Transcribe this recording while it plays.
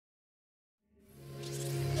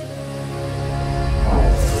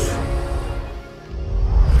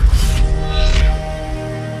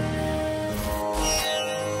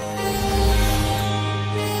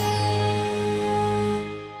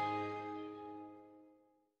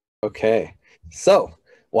Okay, so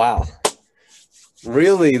wow,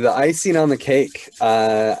 really the icing on the cake.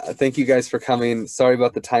 Thank you guys for coming. Sorry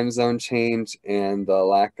about the time zone change and the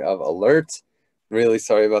lack of alert. Really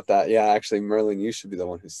sorry about that. Yeah, actually, Merlin, you should be the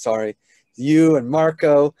one who's sorry. You and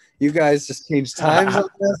Marco, you guys just changed times on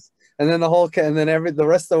this, and then the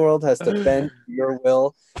rest of the world has to bend to your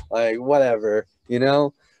will, like whatever, you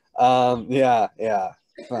know. Yeah,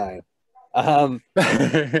 fine.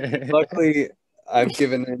 Luckily, I've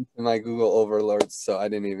given in to my Google overlords, so I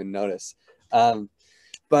didn't even notice.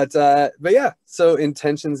 But yeah, so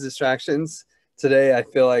intentions, distractions. Today, I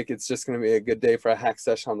feel like it's just going to be a good day for a hack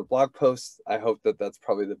session on the blog post. I hope that that's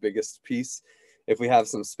probably the biggest piece. If we have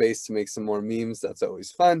some space to make some more memes, that's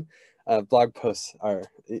always fun. Blog posts are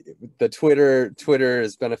the Twitter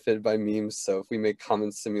is benefited by memes. So if we make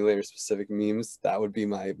common simulator specific memes, that would be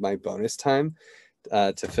my bonus time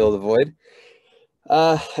to fill the void.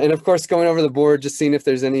 And of course, going over the board, just seeing if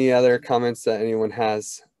there's any other comments that anyone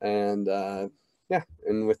has. And yeah,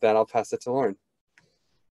 and with that, I'll pass it to Lauren.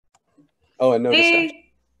 Oh, and no distraction.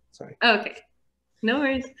 Sorry. Okay, no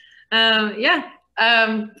worries. Yeah,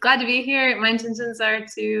 glad to be here. My intentions are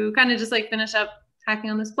to kind of just like finish up hacking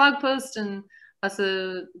on this blog post and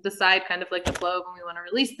also decide kind of like the flow when we want to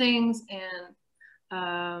release things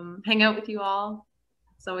and hang out with you all.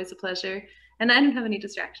 It's always a pleasure. And I don't have any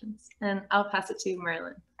distractions. And I'll pass it to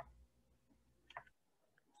Merlin.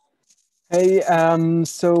 Hey,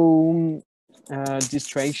 so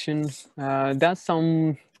distraction. That's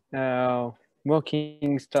some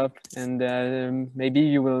working stuff, and maybe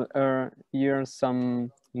you will hear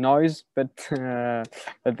some noise, but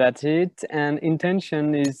that's it. And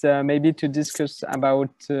intention is maybe to discuss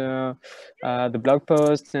about the blog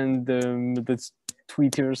post and the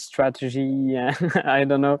Twitter strategy. I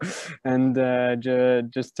don't know, and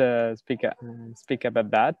just speak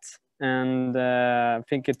about that. And I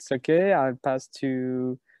think it's okay. I'll pass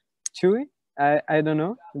to Chewy. I don't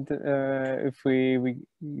know if we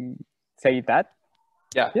say that.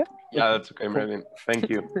 Yeah, that's okay, Merlin. Thank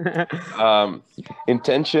you.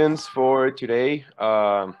 Intentions for today.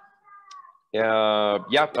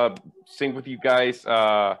 Sync with you guys.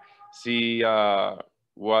 See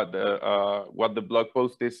what the blog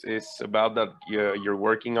post is about that you're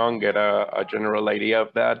working on. Get a general idea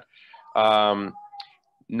of that.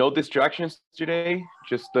 No distractions today.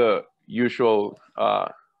 Just the usual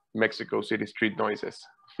Mexico City street noises.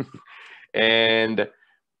 And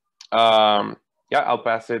I'll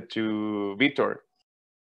pass it to Vitor.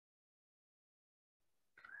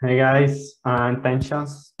 Hey guys,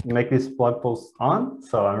 intentions make this blog post on,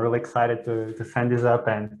 so I'm really excited to send this up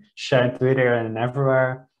and share on Twitter and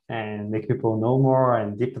everywhere and make people know more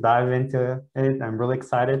and deep dive into it. I'm really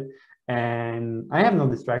excited, and I have no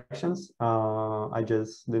distractions. I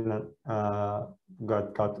just did not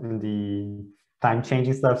got caught in the time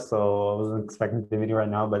changing stuff, so I wasn't expecting the video right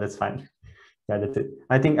now, but it's fine. Yeah, that's it.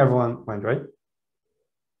 I think everyone went right.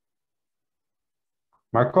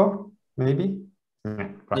 Marco, maybe.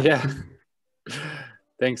 Yeah.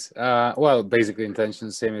 Thanks. Well, basically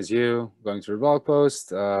intentions same as you, going through the blog post,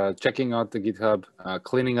 checking out the GitHub,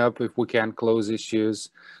 cleaning up if we can, close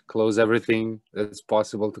issues, close everything that's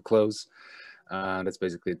possible to close. That's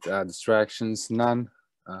basically it. Distractions, none.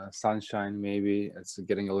 Sunshine, maybe. It's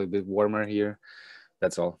getting a little bit warmer here.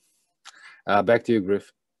 That's all. Back to you,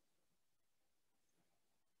 Griff.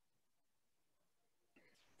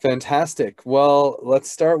 Fantastic. Well, let's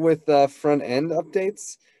start with front end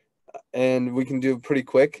updates, and we can do it pretty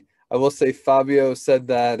quick. I will say Fabio said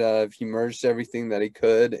that he merged everything that he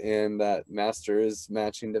could, and that master is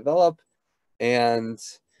matching develop, and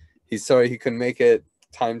he's sorry he couldn't make it,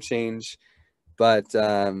 time change, but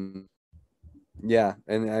yeah,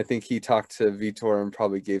 and I think he talked to Vitor and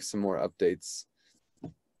probably gave some more updates.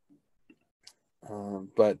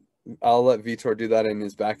 But I'll let Vitor do that in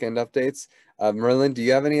his back-end updates. Merlin, do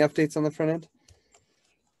you have any updates on the front end?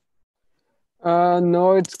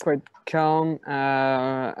 No, it's quite calm.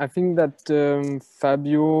 I think that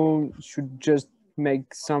Fabio should just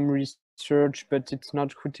make some research, but it's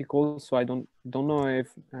not critical. So I don't know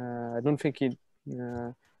if I don't think he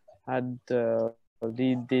had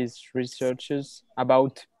did these researches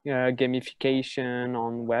about gamification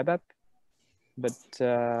on web app. But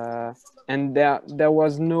and there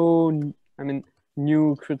was no, I mean,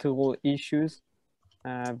 new critical issues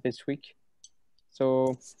this week.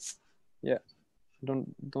 So yeah,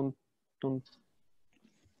 don't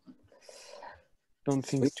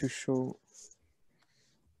think to show.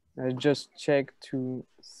 I just check to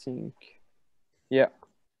think. Yeah.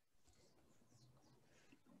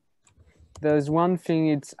 There's one thing,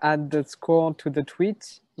 it's add the score to the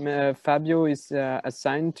tweet Fabio is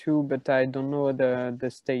assigned to, but I don't know the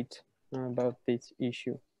state about this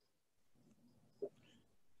issue.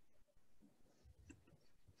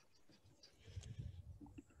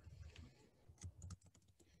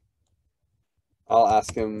 I'll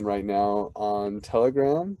ask him right now on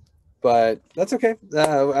Telegram, but that's okay.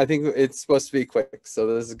 I think it's supposed to be quick, so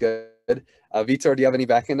this is good. Vitor, do you have any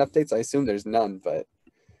backend updates? I assume there's none, but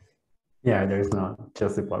Yeah, there's none,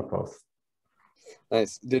 just the blog post.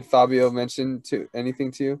 nice. Did Fabio mention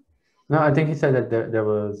anything to you? No, I think he said that there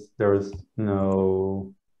was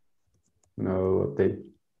no update.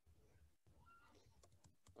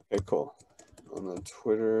 Okay, cool. On the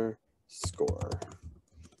Twitter score.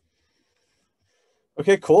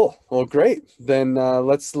 Okay, cool. Well, great. Then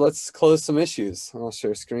let's close some issues. I'll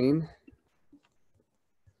share screen.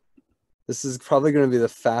 This is probably going to be the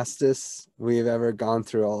fastest we've ever gone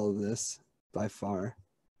through all of this by far.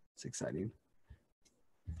 It's exciting.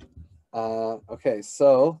 Okay,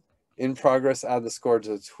 so in progress, add the score to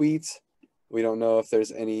the tweet. We don't know if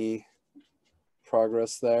there's any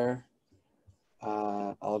progress there.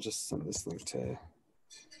 I'll just send this link to.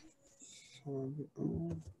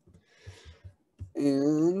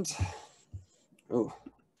 And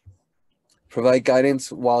provide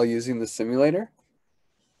guidance while using the simulator.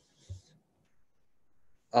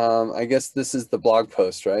 I guess this is the blog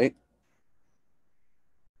post, right?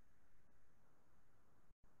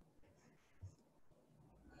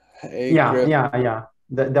 Hey, Yeah, Griff. yeah.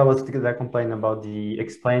 That was the complaint about the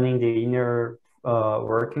explaining the inner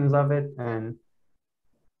workings of it, and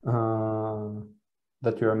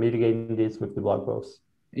that we are mitigating this with the blog post.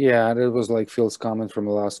 Yeah, that was like Phil's comment from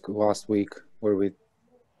last week, where we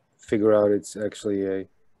figure out it's actually a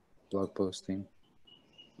blog post thing.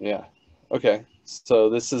 Yeah. Okay. So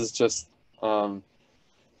this is just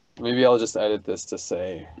maybe I'll just edit this to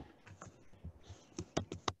say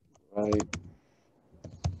right.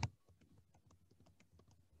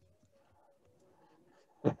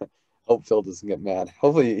 Hope Phil doesn't get mad.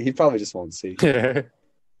 Hopefully he probably just won't see. Okay.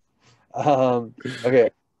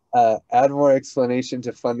 Add more explanation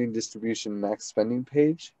to funding distribution max spending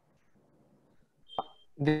page.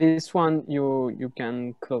 This one you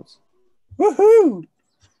can close. Woohoo!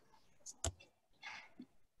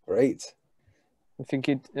 Great. I think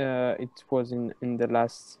it was in the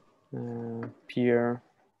last peer.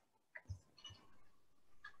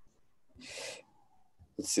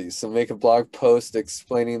 Let's see. So make a blog post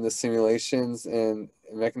explaining the simulations and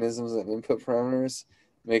mechanisms and input parameters.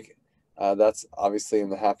 That's obviously in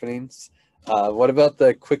the happenings. What about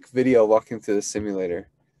the quick video walking through the simulator?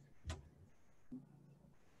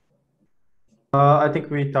 I think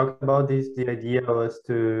we talked about this. The idea was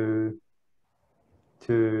to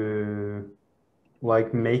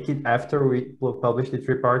like make it after we will publish the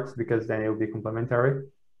 3 parts, because then it will be complementary.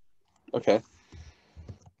 Okay.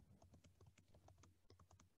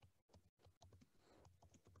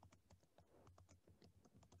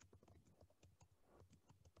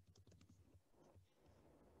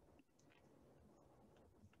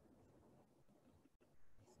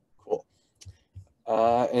 Cool.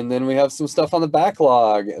 And then we have some stuff on the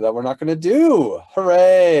backlog that we're not going to do.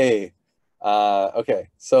 Hooray! Okay,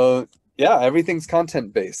 so yeah, everything's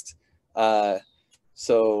content based.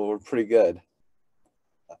 So we're pretty good.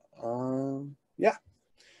 Yeah.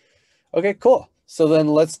 Okay, cool. So then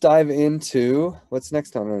let's dive into what's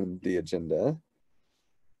next on the agenda.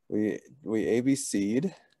 We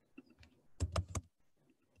ABC'd.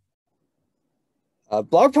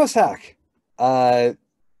 Blog post hack.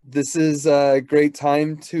 This is a great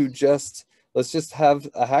time to let's just have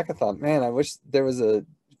a hackathon. Man, I wish there was a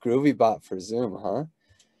Groovy bot for Zoom, huh?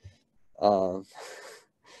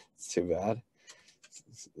 It's too bad.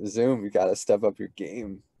 Zoom, you gotta step up your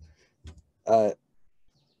game.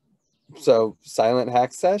 So silent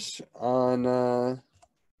hack sesh on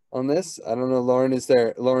this. I don't know, Lauren,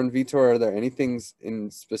 Lauren, Vitor, are there any things in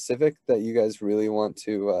specific that you guys really want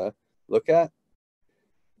to look at?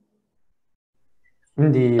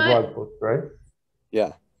 In the blog post, right?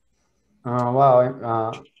 Yeah.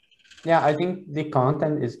 Yeah, I think the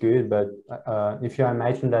content is good, but if you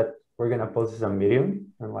imagine that we're gonna post this on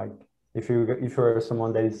Medium, and like if you're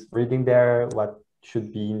someone that is reading there, what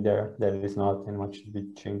should be in there that is not, and what should be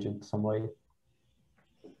changed in some way.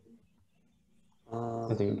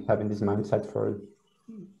 I think having this mindset for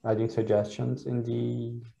adding suggestions in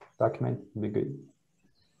the document would be good.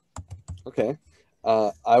 Okay.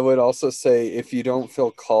 I would also say if you don't feel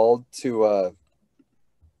called to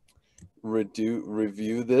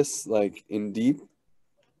review this like in deep,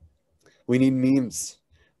 we need memes.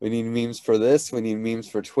 We need memes for this. We need memes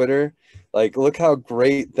for Twitter. Like, look how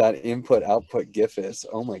great that input-output GIF is.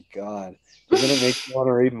 Oh my God. Doesn't it make you want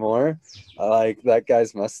to read more? I like that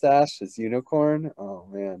guy's mustache, his unicorn. Oh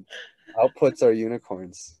man. Outputs are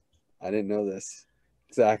unicorns. I didn't know this.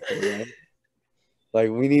 Exactly, right? Like,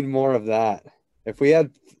 we need more of that. If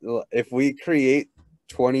we create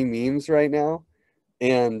 20 memes right now,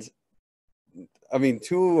 and I mean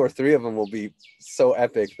 2 or 3 of them will be so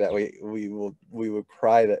epic that we would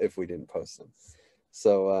cry that if we didn't post them.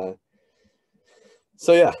 So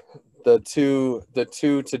yeah, the two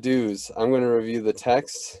to-dos. I'm going to review the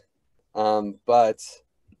text, but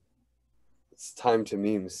it's time to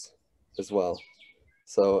memes as well.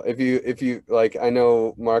 So if you like, I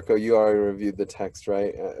know Marco, you already reviewed the text,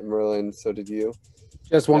 right? Merlin, so did you?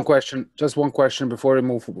 Just one question. Just one question before we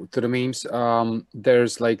move to the memes.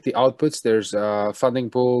 There's like the outputs. There's funding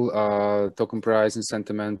pool, token price, and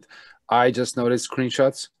sentiment. I just noticed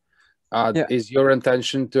screenshots. Is your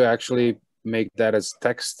intention to actually make that as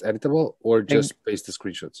text editable, or just paste the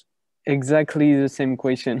screenshots? Exactly the same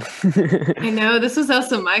question. I know, this was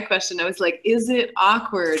also my question. I was like, is it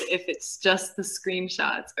awkward if it's just the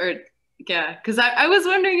screenshots? Or yeah, because I was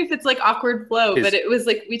wondering if it's like awkward flow, but it was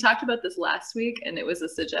like, we talked about this last week, and it was a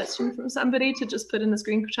suggestion from somebody to just put in the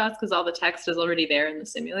screenshots because all the text is already there in the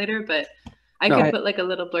simulator. But I could put like a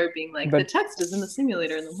little blurb being like, the text is in the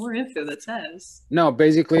simulator and the more info that says. No,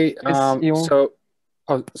 basically, so,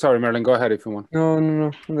 oh, sorry, Merlin, go ahead if you want.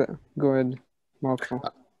 No. Go ahead, Marco.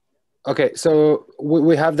 Okay, so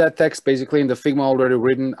we have that text basically in the Figma already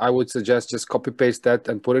written. I would suggest just copy paste that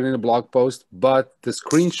and put it in a blog post, but the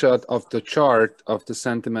screenshot of the chart of the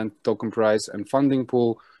sentiment, token price, and funding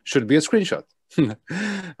pool should be a screenshot.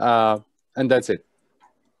 And that's it.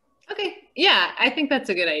 Okay, yeah, I think that's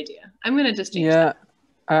a good idea. I'm going to just change that.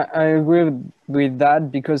 I agree with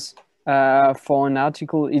that, because for an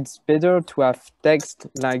article, it's better to have text,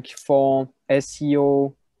 like for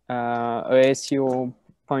SEO, SEO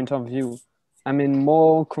point of view. I mean,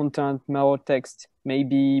 more content, more text,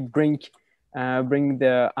 maybe bring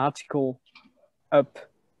the article up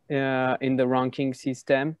in the ranking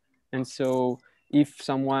system. And so if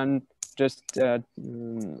someone just,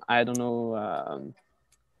 I don't know,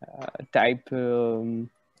 type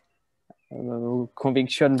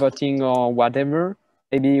conviction voting or whatever,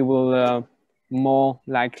 maybe will more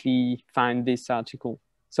likely find this article.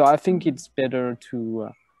 So I think it's better to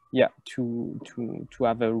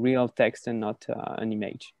have a real text and not an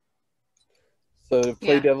image. So to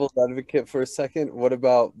play devil's advocate for a second, what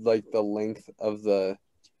about like the length of the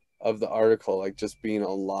article, like just being a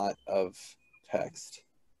lot of text?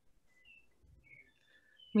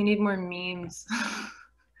 We need more memes.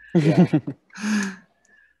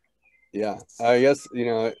 Yeah, I guess,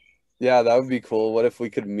 that would be cool. What if we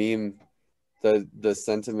could meme the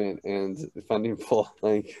sentiment and the funding pool,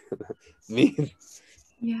 like meme?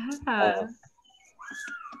 Yeah.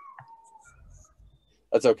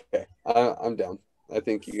 That's okay. I'm down. I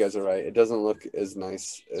think you guys are right. It doesn't look as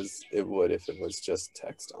nice as it would if it was just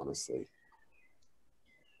text, honestly.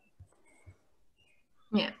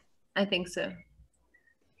 Yeah, I think so.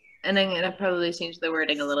 And I'm going to probably change the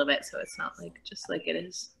wording a little bit so it's not like just like it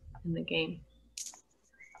is in the game.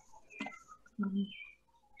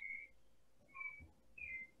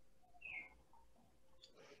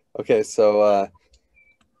 Okay, so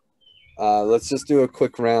let's just do a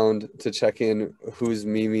quick round to check in who's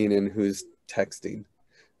memeing and who's texting.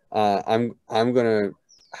 I'm gonna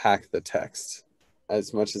hack the text.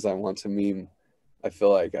 As much as I want to meme, I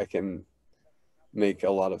feel like I can make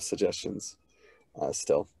a lot of suggestions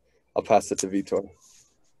still. I'll pass it to Vitor.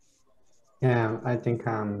 Yeah, I think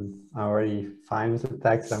I'm already fine with the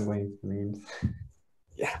text. I'm going to memes.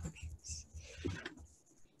 Yeah.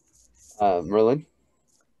 Merlin?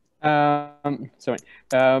 Sorry.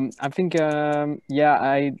 I think,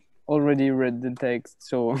 I already read the text,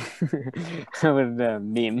 so I will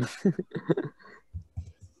meme.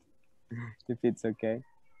 If it's okay.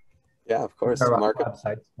 Yeah, of course. There are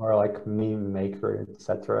websites more like Meme Maker,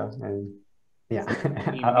 etc. And yeah,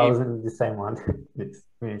 I was in the same one. It's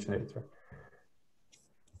Meme.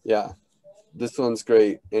 Yeah, this one's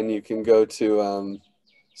great, and you can go to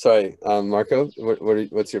Marco.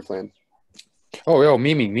 What's your plan? Oh,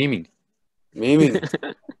 memeing.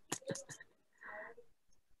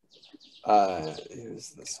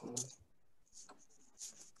 Here's this one.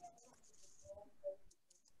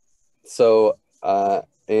 So,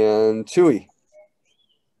 and Chewy,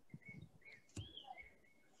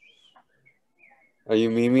 are you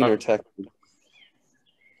memeing or texting?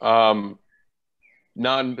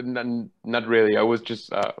 Not really. I was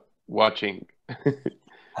just watching.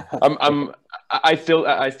 I'm I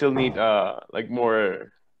still need like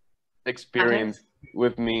more experience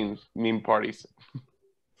with meme parties.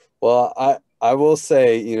 Well, I will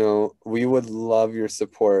say, you know, we would love your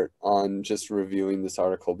support on just reviewing this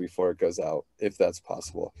article before it goes out, if that's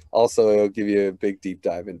possible. Also, it'll give you a big deep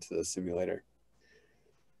dive into the simulator.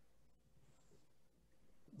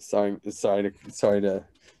 Sorry to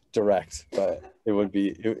direct, but it would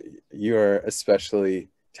be, you are especially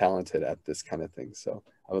talented at this kind of thing. So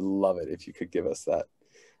I would love it if you could give us that.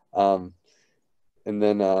 And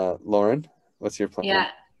then Lauren, what's your plan? Yeah,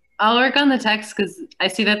 I'll work on the text because I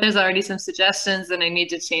see that there's already some suggestions and I need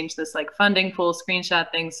to change this like funding pool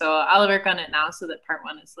screenshot thing. So I'll work on it now so that part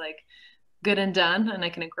one is like good and done, and I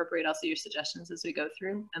can incorporate also your suggestions as we go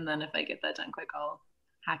through. And then if I get that done quick, I'll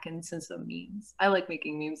hack into some memes. I like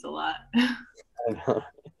making memes a lot.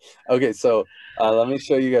 Okay, so let me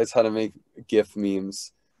show you guys how to make GIF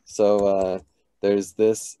memes. So there's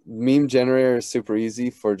this meme generator is super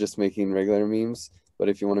easy for just making regular memes. But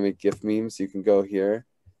if you want to make GIF memes, you can go here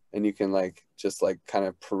and you can like just like kind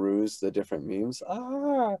of peruse the different memes.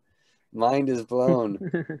 Ah, mind is blown.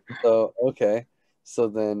 So, okay. So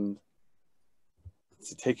then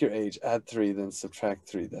so take your age, add 3, then subtract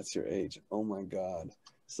 3. That's your age. Oh my God.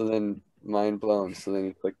 So then mind blown. So then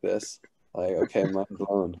you click this, like, okay, mind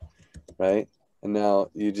blown, right? And now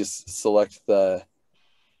you just select the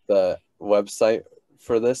website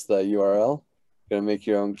for this, the URL. You're gonna make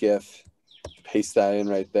your own GIF, paste that in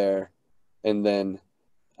right there. And then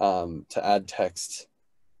to add text,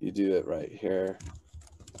 you do it right here.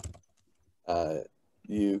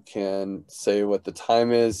 You can say what the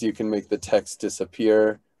time is. You can make the text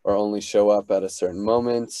disappear or only show up at a certain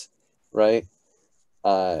moment, right?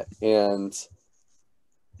 Yeah,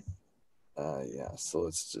 so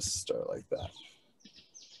let's just start like that.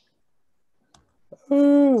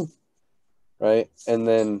 Ooh. Right? And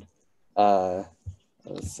then,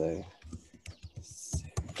 let's say,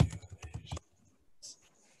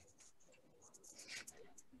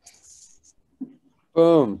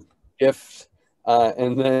 boom, GIF.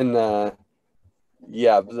 And then,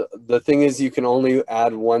 yeah, the thing is you can only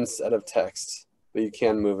add one set of text, but you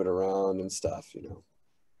can move it around and stuff, you know.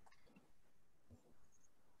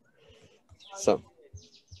 So,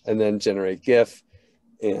 and then generate GIF,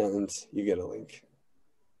 and you get a link.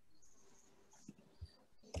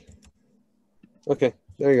 Okay,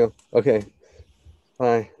 there you go. Okay,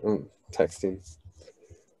 bye. I'm texting.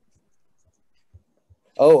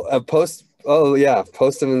 Oh, post. Oh yeah,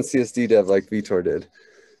 post them in CSD dev like Vitor did.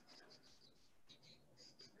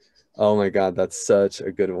 Oh my God, that's such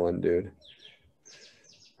a good one, dude.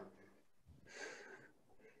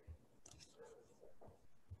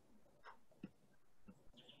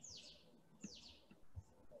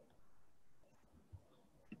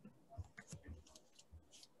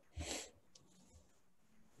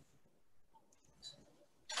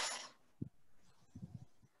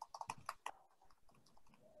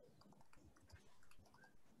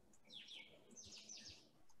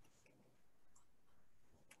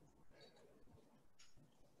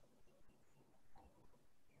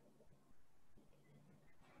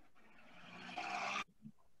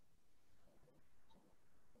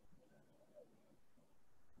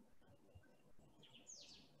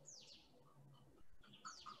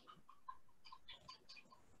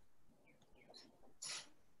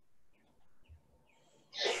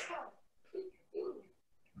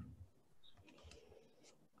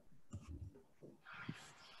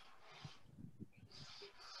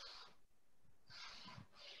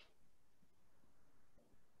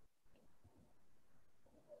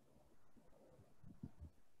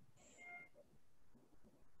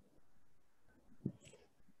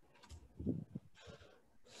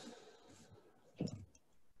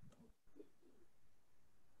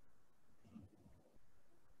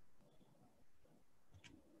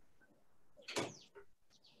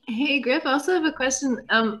 Hey, Griff, I also have a question.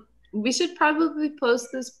 We should probably post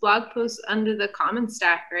this blog post under the common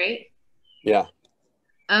stack, right? Yeah.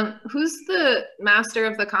 Who's the master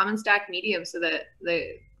of the common stack medium so that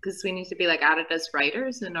because we need to be like added as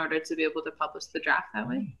writers in order to be able to publish the draft that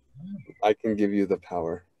way? I can give you the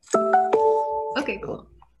power. Okay, cool.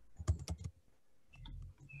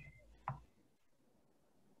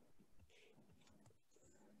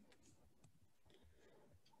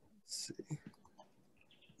 Let's see.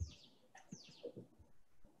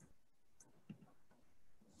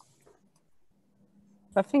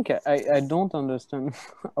 I think I don't understand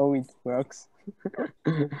how it works.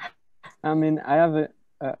 I mean, I have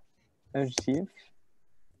a GIF,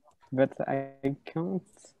 but I can't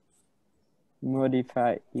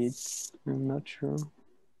modify it. I'm not sure.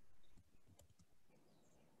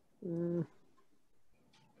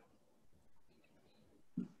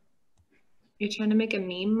 You're trying to make a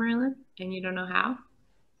meme, Merlin, and you don't know how?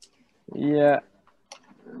 Yeah.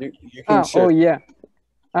 You can share. Oh yeah.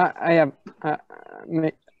 I have.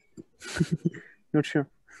 Not sure.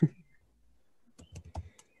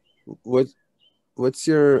 What's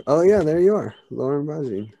your? Oh yeah, there you are, Lauren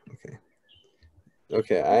Bajin. Okay.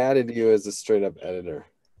 Okay, I added you as a straight up editor.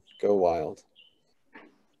 Go wild.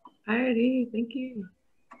 Alrighty, thank you.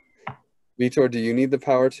 Vitor, do you need the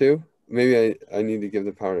power too? Maybe I need to give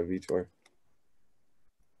the power to Vitor.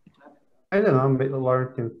 I don't know, maybe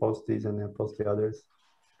Lauren can post these and then post the others.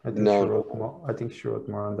 I think No, she wrote more. I think she wrote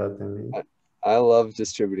more on that than me. I love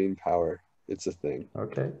distributing power. It's a thing.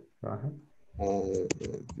 Okay, go ahead.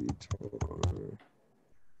 Vitor.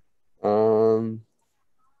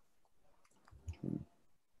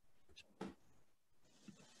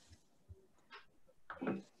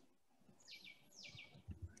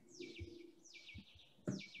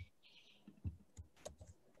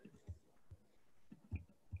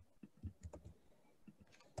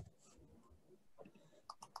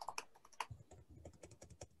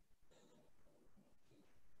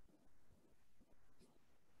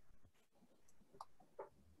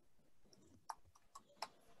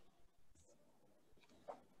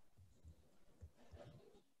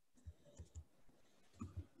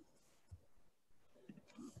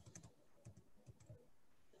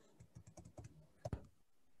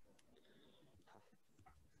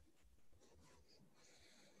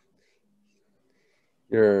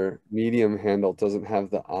 Your Medium handle doesn't have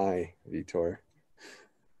the I, Vitor.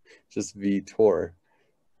 Just Vitor.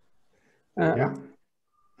 Yeah.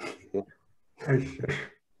 Yeah. Oh, sure.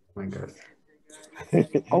 My gosh.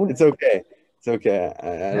 It's okay. It's okay. I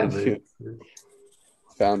added Yeah, you.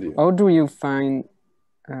 Found you. How do you find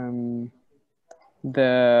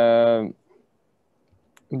the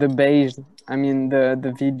base? I mean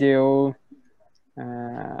the video,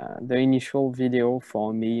 the initial video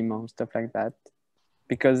for meme or stuff like that,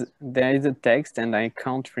 because there is a text and I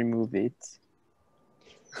can't remove it,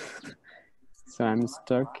 so I'm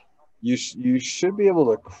stuck. You should be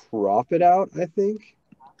able to crop it out, I think.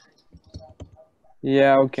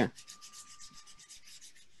 Yeah. Okay.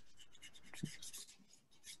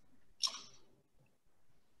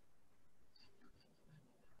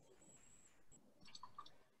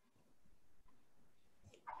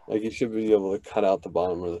 Like you should be able to cut out the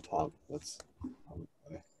bottom or the top. That's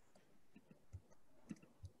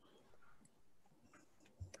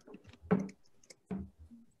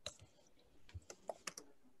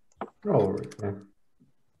Oh, yeah.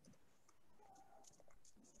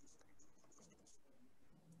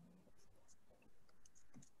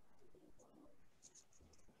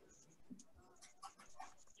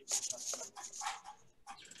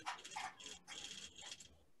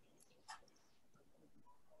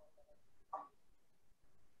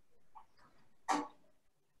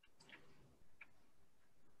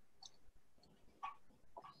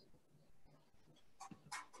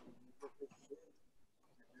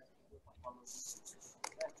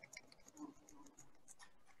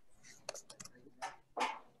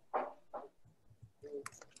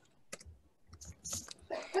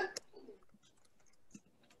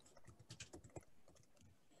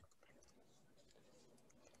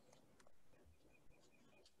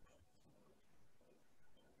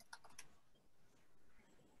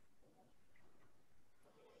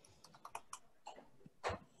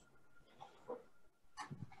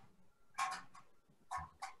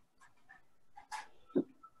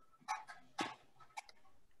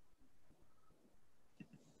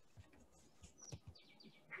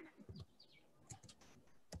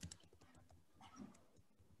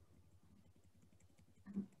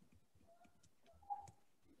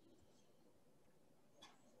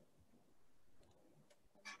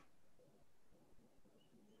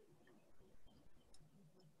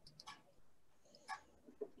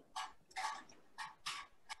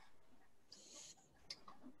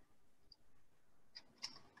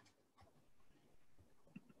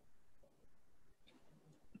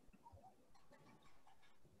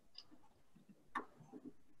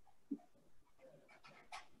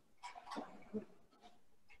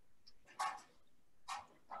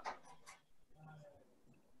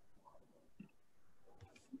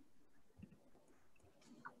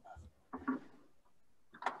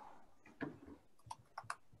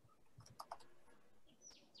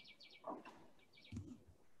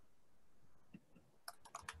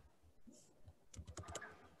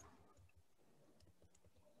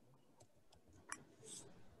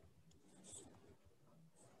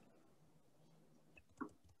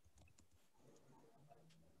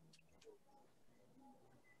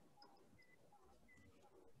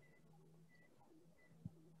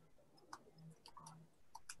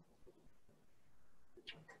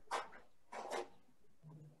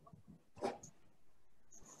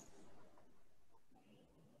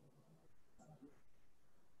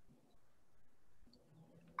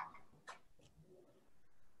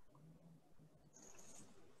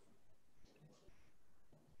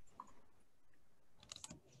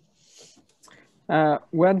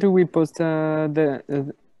 Where do we post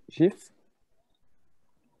the GIF?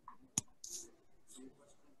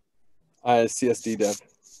 CSD dev.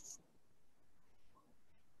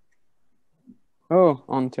 Oh,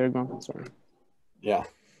 on Telegram. Sorry. Yeah.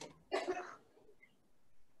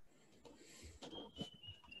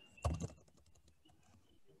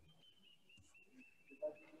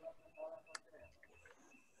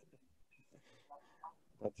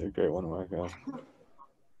 That's a great one, Marco.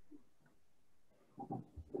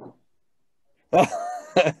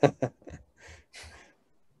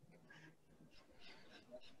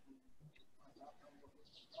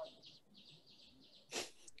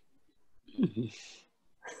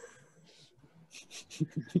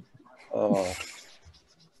 Oh,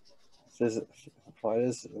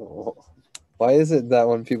 why is it that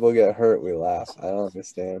when people get hurt we laugh? I don't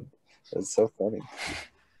understand. It's so funny.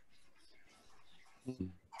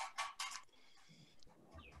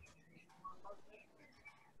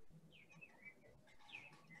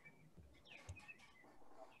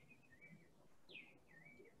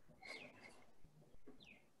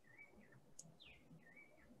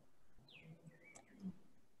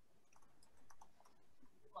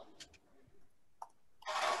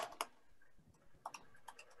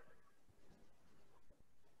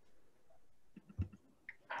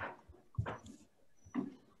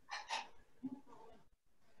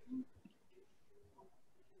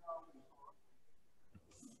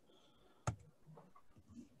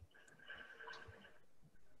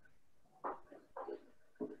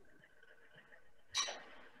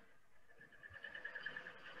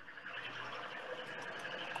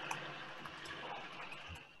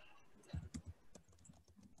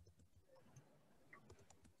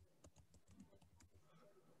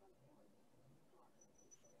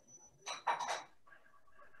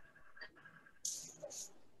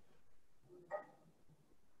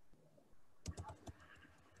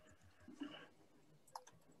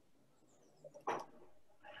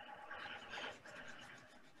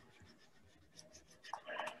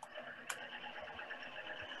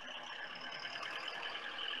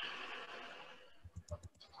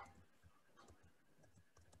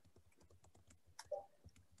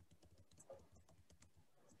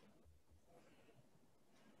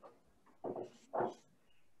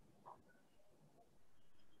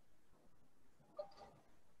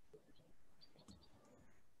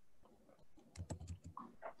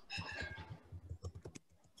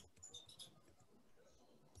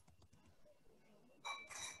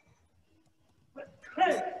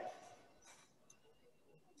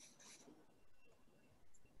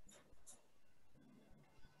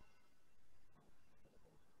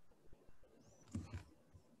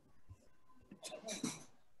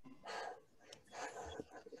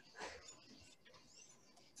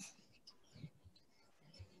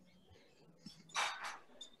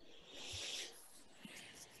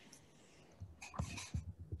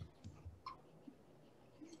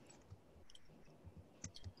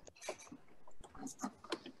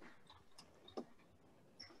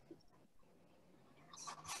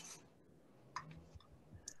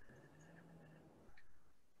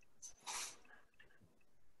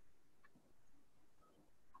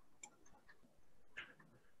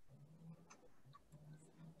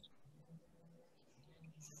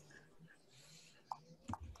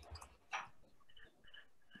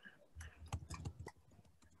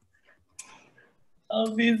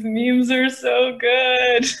 Oh, these memes are so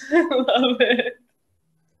good. I love it.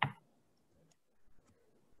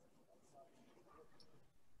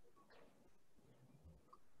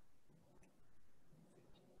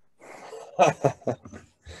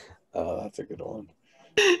 Oh, that's a good one.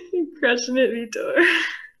 You're crushing it, Vitor.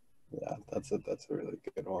 Yeah, that's a really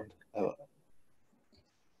good one.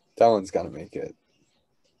 That one's gotta make it.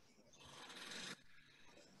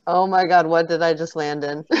 Oh my God, what did I just land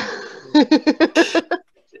in?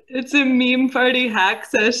 It's a meme party hack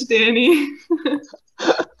sesh, Danny.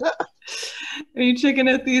 Are you checking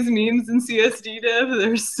out these memes in CSD dev?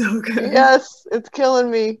 They're so good. Yes, it's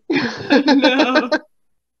killing me. I know.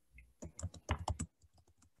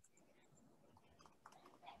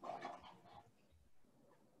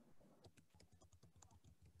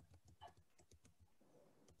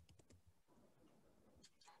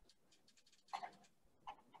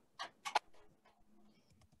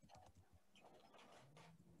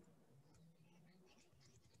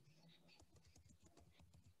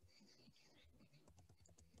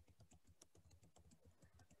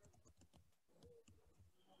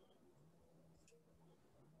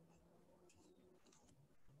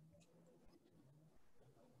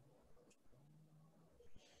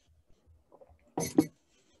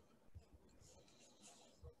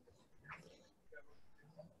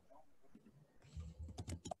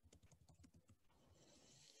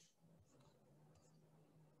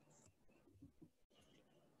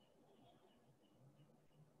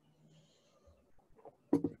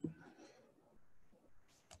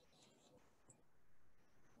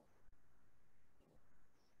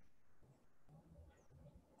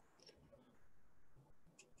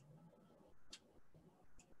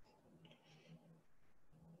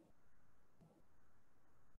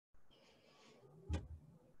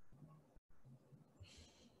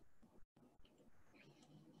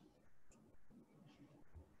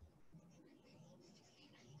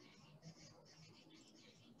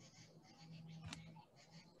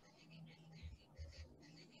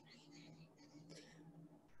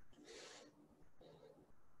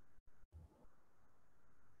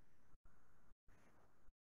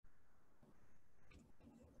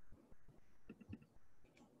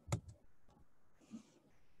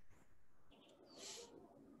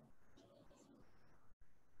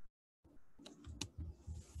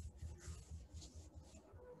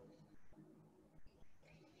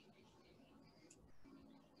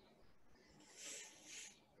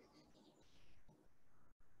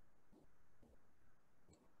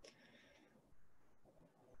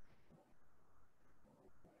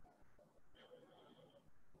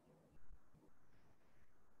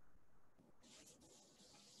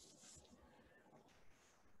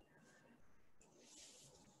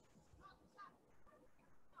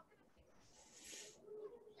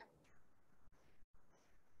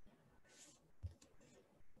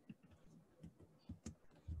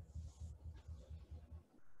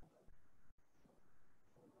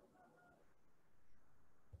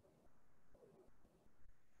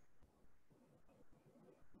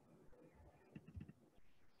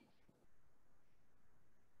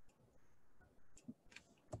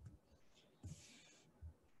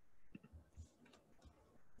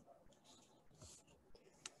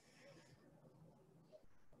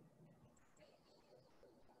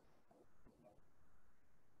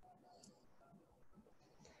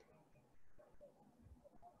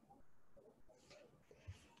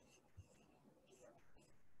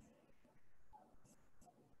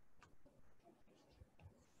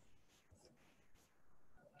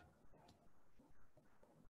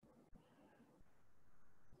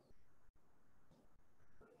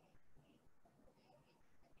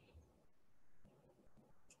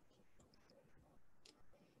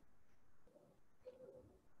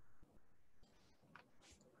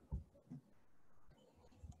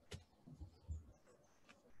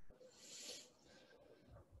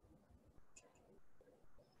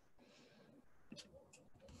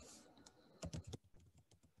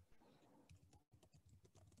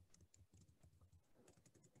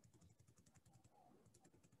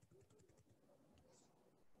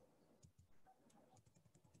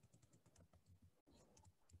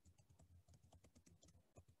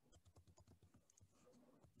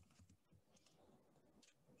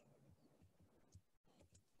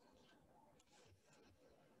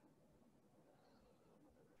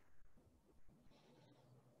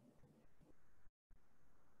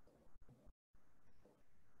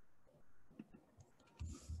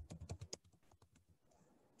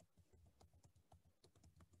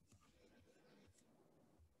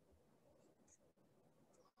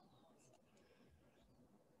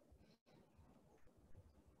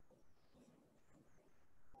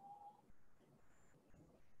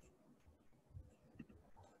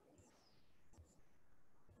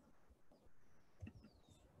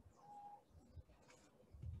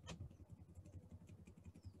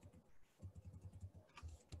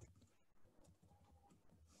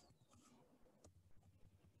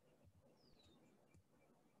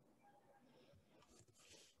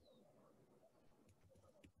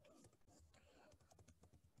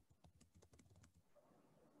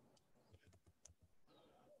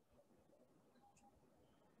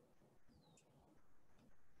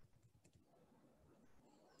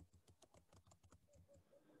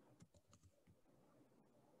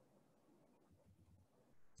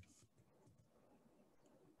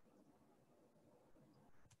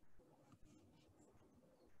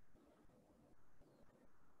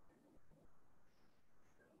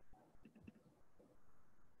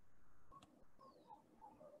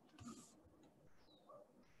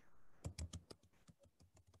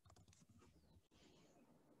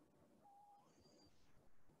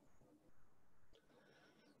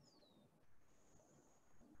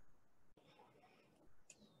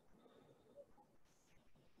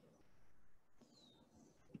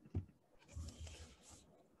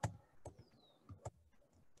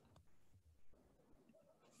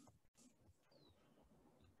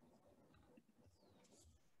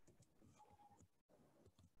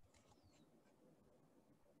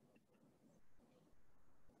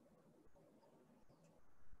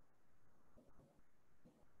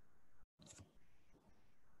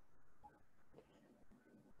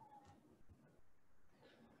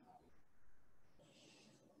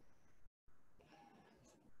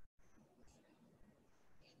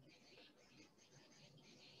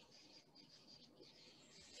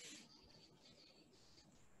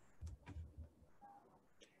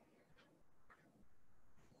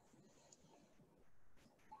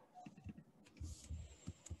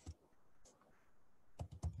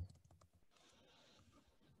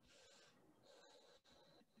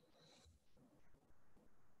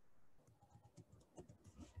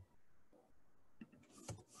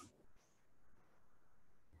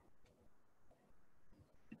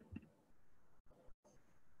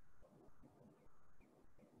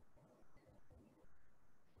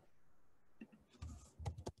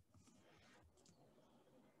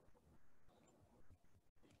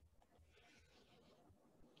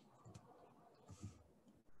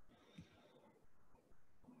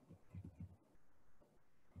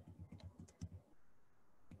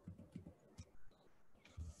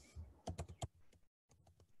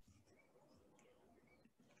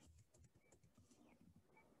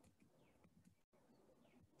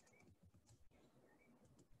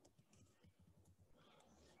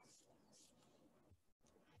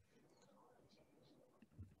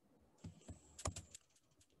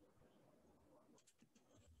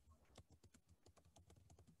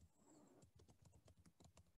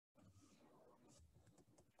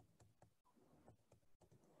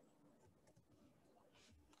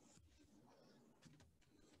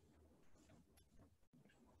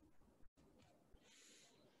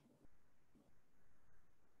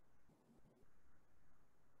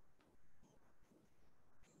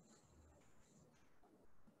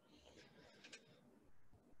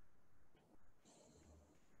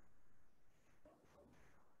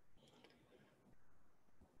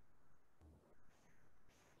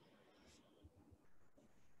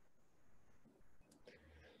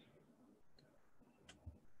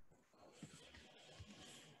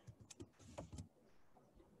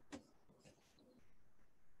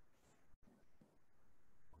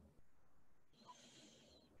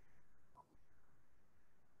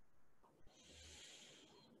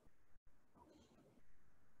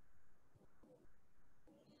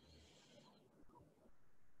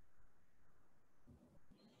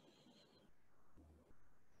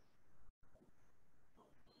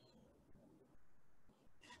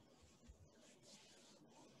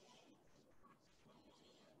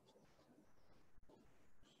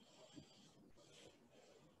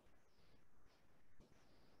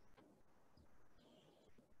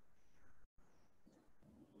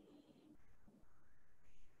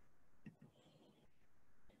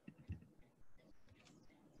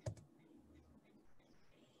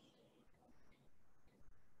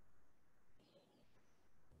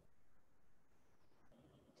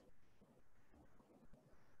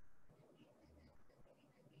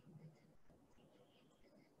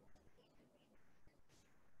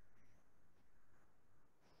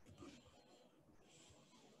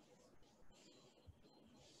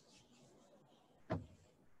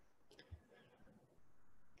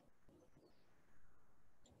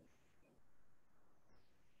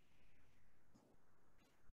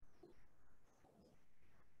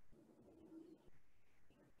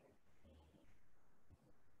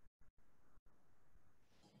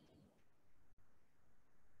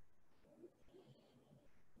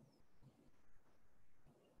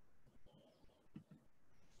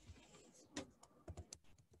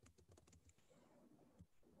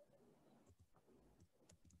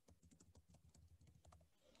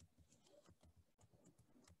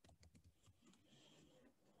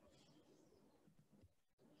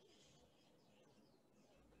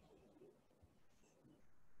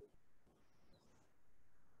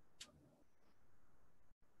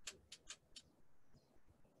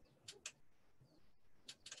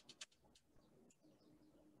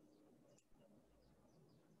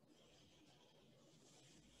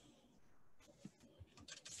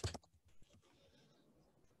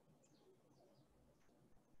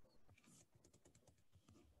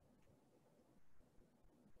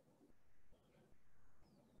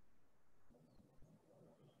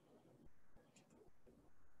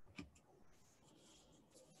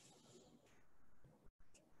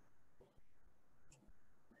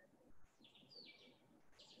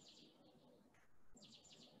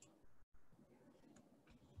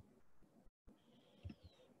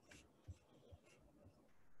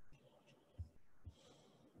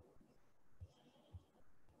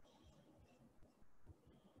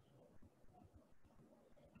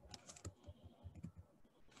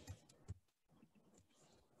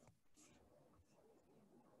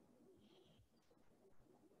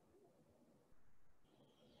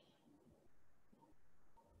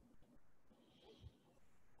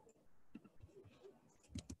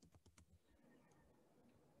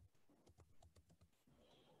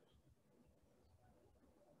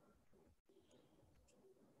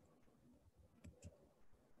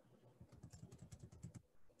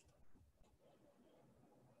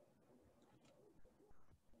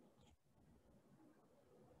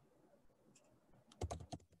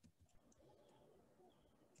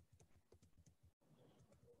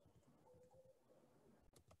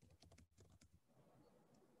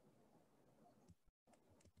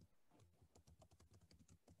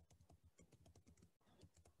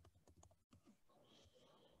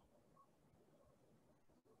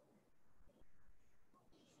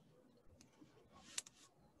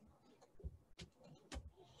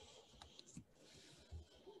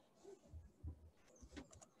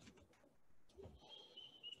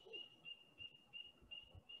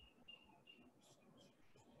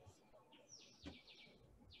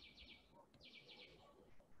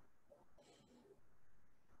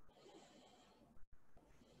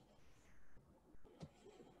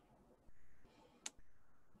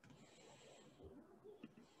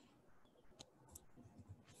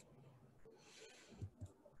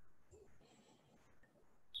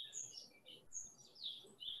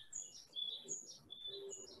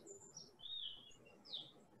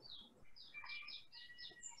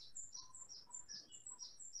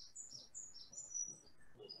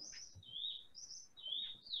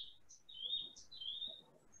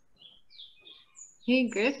 Hey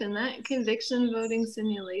Griffin, that conviction voting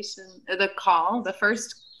simulation, the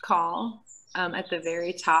first call at the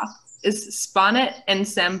very top, is Sponnet and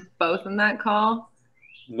Sem both in that call?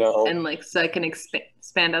 No. And like, so I can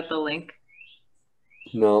expand out the link.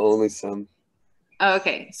 No, only Sem. Oh,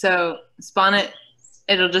 okay, so Sponnet,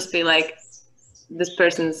 it'll just be like this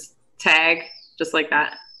person's tag, just like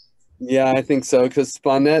that. Yeah, I think so, because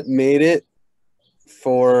Sponnet made it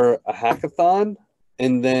for a hackathon,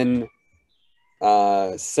 and then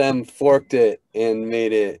Sem forked it and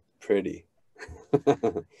made it pretty.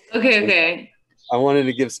 Okay. I wanted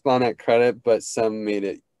to give Sponnet credit, but Sem made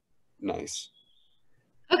it nice.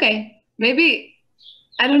 Okay, maybe,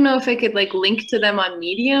 I don't know if I could like link to them on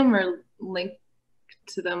Medium or link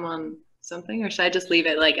to them on something, or should I just leave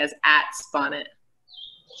it like as @Sponnet?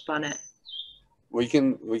 We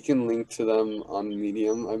can link to them on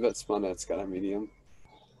Medium. I bet Sponnet's got a Medium.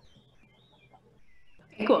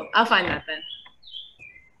 Okay, cool. I'll find that then.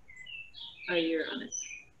 Oh, you're on it.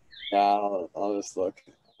 Yeah, I'll just look.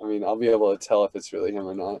 I mean, I'll be able to tell if it's really him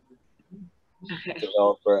or not. Okay.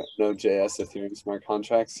 Developer at Node.js Ethereum smart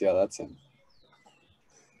contracts. Yeah, that's him.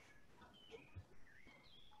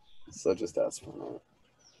 So just ask for that.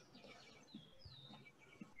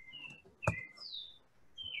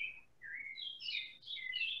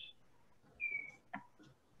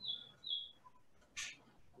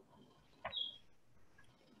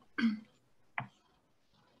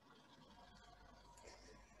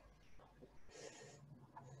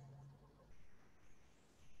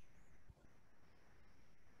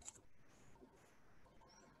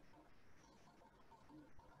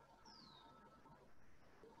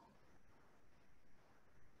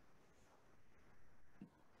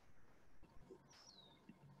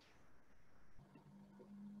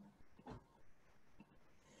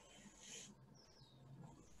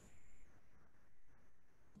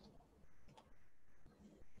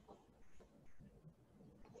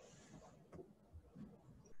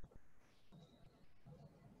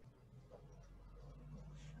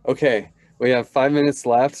 Okay, we have 5 minutes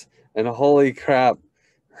left, and holy crap.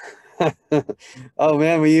 Oh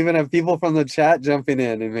man, we even have people from the chat jumping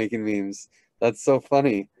in and making memes. That's so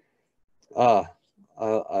funny. I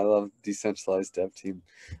love decentralized dev team.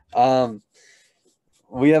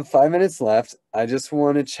 We have 5 minutes left. I just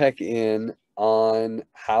want to check in on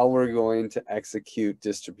how we're going to execute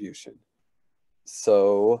distribution.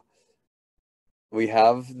 So we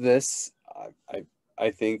have this.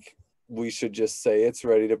 I think we should just say it's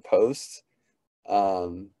ready to post.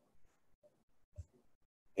 And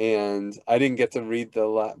I didn't get to read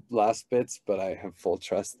the last bits, but I have full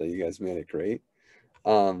trust that you guys made it great.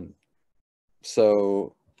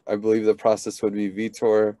 So I believe the process would be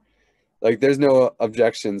Vitor. Like, there's no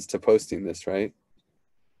objections to posting this, right?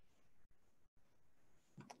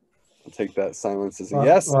 I'll take that silence as a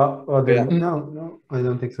yes. Yeah. No, I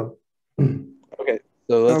don't think so. Okay,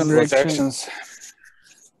 so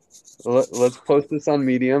let's post this on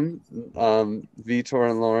Medium. Vitor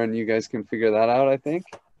and Lauren, you guys can figure that out, I think.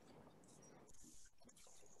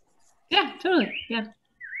 Yeah, totally. Yeah.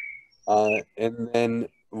 And then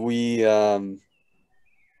we,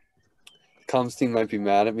 comms team might be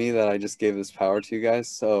mad at me that I just gave this power to you guys.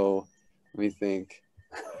 So let me think.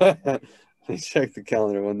 Let me check the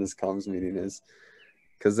calendar when this comms meeting is,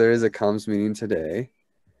 because there is a comms meeting today.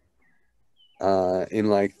 In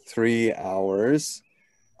like 3 hours.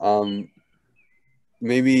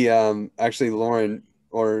 Maybe actually Lauren,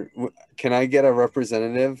 or can I get a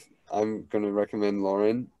representative? I'm going to recommend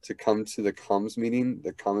Lauren to come to the comms meeting,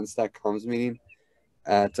 the Common Stack comms meeting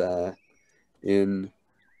at in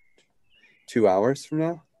 2 hours from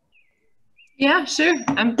now. Yeah, sure.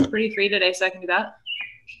 I'm pretty free today, so I can do that.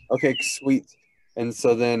 Okay, sweet. And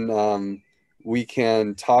so then we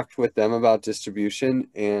can talk with them about distribution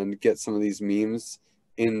and get some of these memes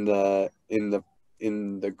in the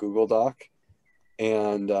Google Doc.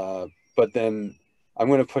 And but then I'm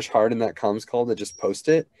going to push hard in that comms call to just post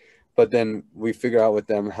it. But then we figure out with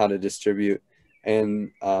them how to distribute.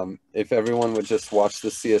 And if everyone would just watch the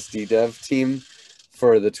CSD dev team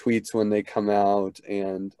for the tweets when they come out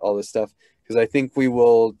and all this stuff, because I think we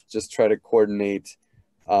will just try to coordinate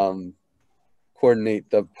the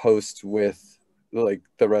post with like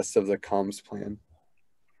the rest of the comms plan.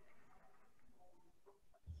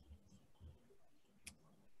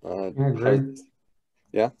 Yeah, great.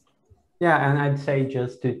 Yeah. Yeah, and I'd say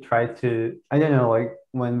just to try to, I don't know, like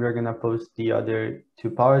when we're gonna post the other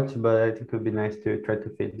 2 parts, but I think it would be nice to try to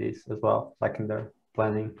fit this as well, like in the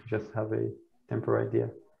planning, just have a temporary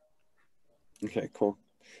idea. Okay, cool.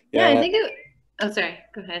 Yeah, I think oh, sorry,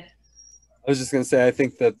 go ahead. I was just gonna say, I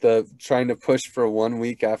think that the trying to push for 1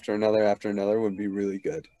 week after another would be really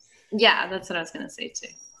good. Yeah, that's what I was gonna say too.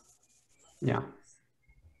 Yeah.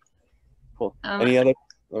 Cool. Any other?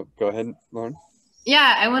 Oh, go ahead, Lauren.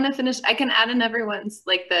 Yeah, I want to finish. I can add in everyone's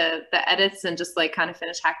like the edits and just like kind of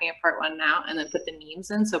finish hacking at part 1 now, and then put the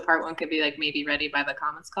memes in. So part 1 could be like maybe ready by the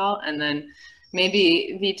comments call, and then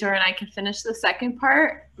maybe Vitor and I can finish the second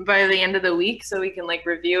part by the end of the week, so we can like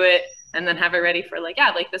review it and then have it ready for like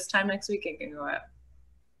this time next week it can go out.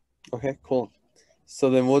 Okay, cool. So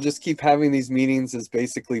then we'll just keep having these meetings as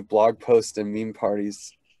basically blog post and meme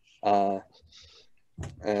parties. Cool.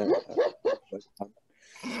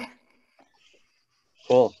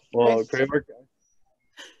 Well, great work.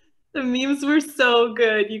 The memes were so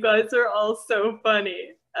good. You guys are all so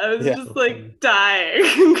funny. I was just like dying.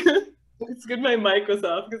 It's good my mic was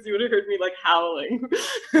off because you would have heard me like howling.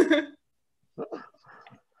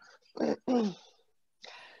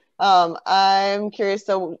 I'm curious.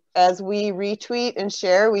 So as we retweet and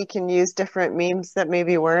share, we can use different memes that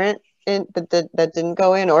maybe weren't in that didn't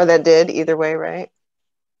go in, or that did. Either way, right?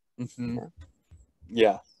 Mm-hmm.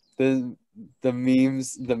 Yeah. The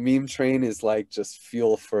meme train is like just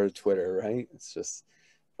fuel for Twitter, right? It's just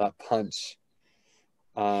that punch.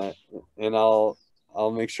 And I'll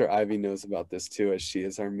make sure Ivy knows about this too, as she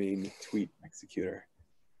is our main tweet executor.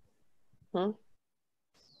 It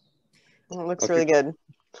looks really good.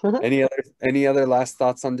 Any other last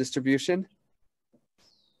thoughts on distribution?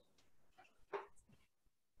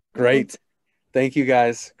 Great. Thank you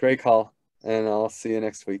guys. Great call. And I'll see you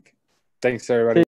next week. Thanks, everybody.